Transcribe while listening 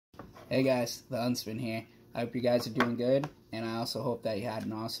Hey guys, the Huntsman here. I hope you guys are doing good, and I also hope that you had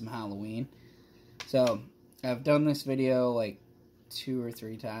an awesome Halloween. So, I've done this video like 2 or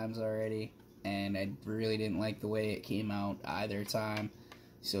 3 times already, and I really didn't like the way it came out either time.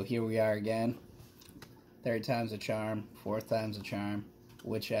 So here we are again. 3rd time's a charm, 4th time's a charm,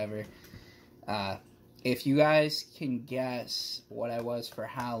 whichever. If you guys can guess what I was for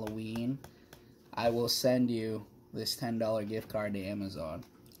Halloween, I will send you this $10 gift card to Amazon.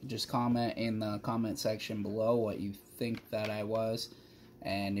 Just comment in the comment section below what you think that I was,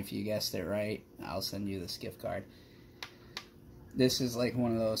 and if you guessed it right, I'll send you this gift card. This is like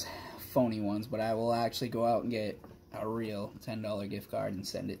one of those phony ones, but I will actually go out and get a real $10 gift card and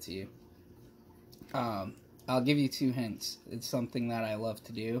send it to you. I'll give you 2 hints. It's something that I love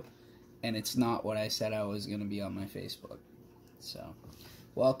to do, and it's not what I said I was going to be on my Facebook. So,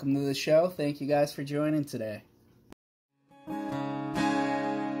 welcome to the show. Thank you guys for joining today.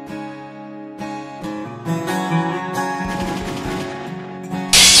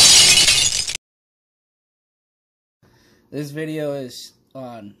 This video is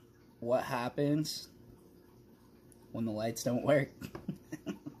on what happens when the lights don't work.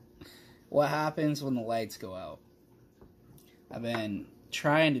 What happens when the lights go out. I've been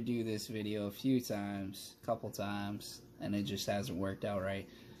trying to do this video a couple times, and it just hasn't worked out right.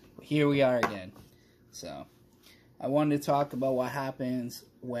 But here we are again. So, I wanted to talk about what happens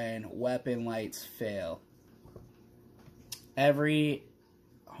when weapon lights fail. Every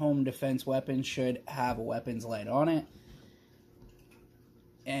home defense weapon should have a weapons light on it.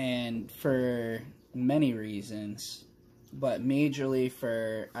 And for many reasons, but majorly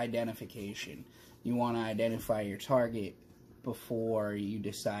for identification. You want to identify your target before you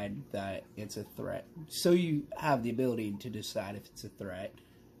decide that it's a threat. So you have the ability to decide if it's a threat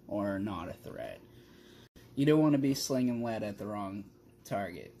or not a threat. You don't want to be slinging lead at the wrong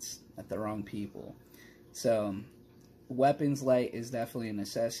targets, at the wrong people. So, weapons light is definitely a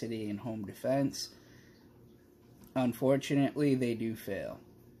necessity in home defense. Unfortunately, they do fail.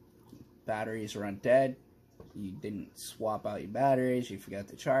 Batteries run dead. You didn't swap out your batteries. You forgot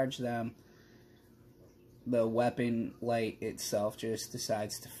to charge them. The weapon light itself just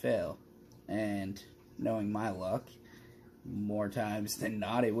decides to fail. And knowing my luck, more times than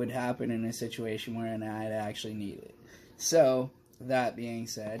not, it would happen in a situation where I'd actually need it. So, that being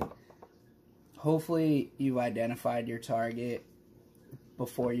said, hopefully you've identified your target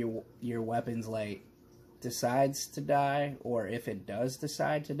before your weapons light decides to die, or if it does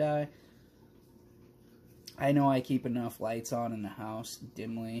decide to die. I know I keep enough lights on in the house,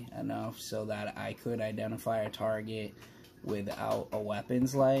 dimly enough, so that I could identify a target without a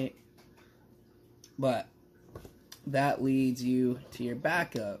weapons light. But that leads you to your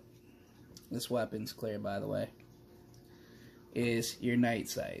backup. This weapon's clear, by the way. Is your night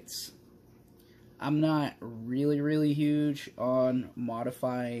sights. I'm not really huge on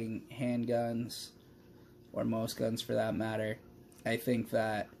modifying handguns, or most guns for that matter. I think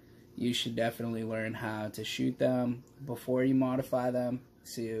that you should definitely learn how to shoot them before you modify them,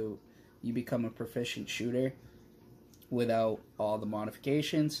 so you become a proficient shooter without all the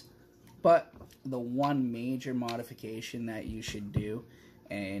modifications. But the one major modification that you should do,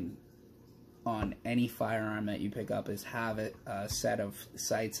 and on any firearm that you pick up, is have a set of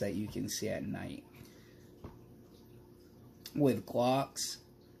sights that you can see at night. With Glocks,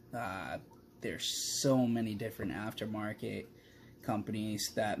 there's so many different aftermarket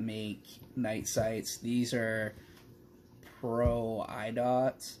companies that make night sights. These are Pro Eye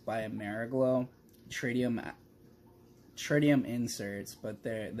Dots by Ameriglo. Tritium inserts, but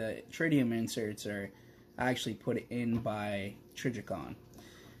the tritium inserts are actually put in by Trijicon.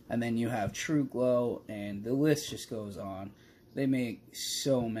 And then you have True Glow, and the list just goes on. They make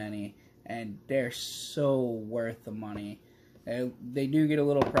so many, and they're so worth the money. They do get a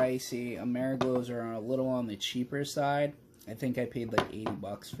little pricey. Ameriglos are a little on the cheaper side. I think I paid like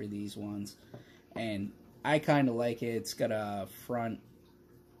 $80 for these ones, and I kind of like it. It's got a front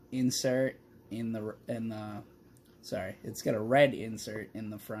insert it's got a red insert in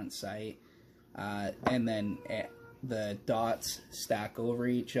the front sight, and then the dots stack over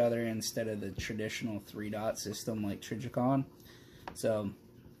each other instead of the traditional 3-dot system like Trijicon. So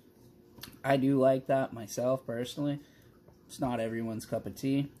I do like that myself personally. It's not everyone's cup of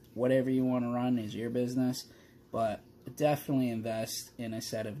tea. Whatever you want to run is your business, but definitely invest in a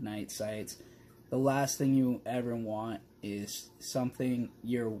set of night sights. The last thing you ever want is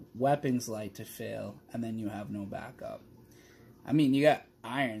your weapons light to fail, and then you have no backup. I mean, you got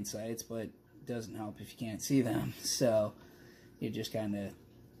iron sights, but it doesn't help if you can't see them. So you just kind of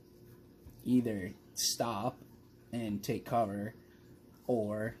either stop and take cover,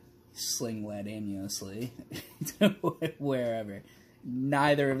 or sling lead aimlessly wherever.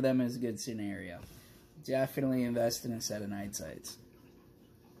 Neither of them is a good scenario. Definitely invest in a set of night sights.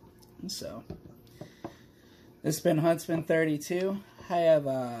 So, this has been Huntsman32. I have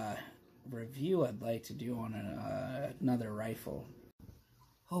a review I'd like to do on another rifle.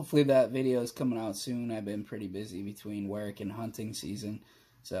 Hopefully that video is coming out soon. I've been pretty busy between work and hunting season.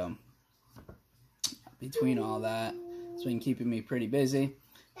 So, between all that, it's been keeping me pretty busy.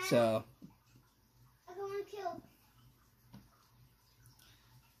 So,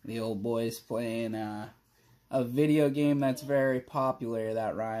 the old boy's playing a video game that's very popular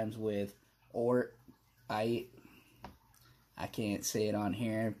that rhymes with I can't say it on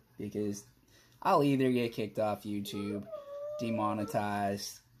here because I'll either get kicked off YouTube,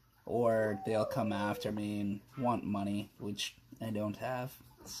 demonetized, or they'll come after me and want money, which I don't have.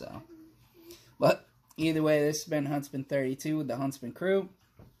 So, but either way, this has been Huntsman32 with the Huntsman crew.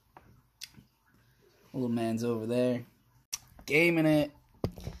 Little man's over there gaming it.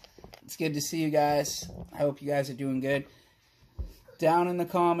 It's good to see you guys. I hope you guys are doing good. Down in the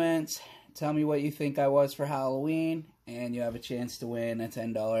comments, tell me what you think I was for Halloween, and you have a chance to win a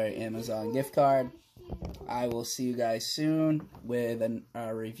 $10 Amazon gift card. I will see you guys soon with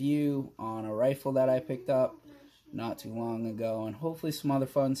a review on a rifle that I picked up not too long ago, and hopefully some other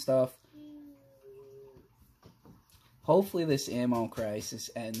fun stuff. Hopefully this ammo crisis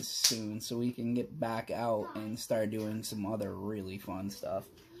ends soon so we can get back out and start doing some other really fun stuff.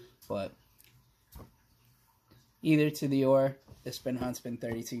 But either to the or, this has been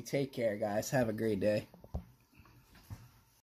Huntsman32. Take care, guys. Have a great day.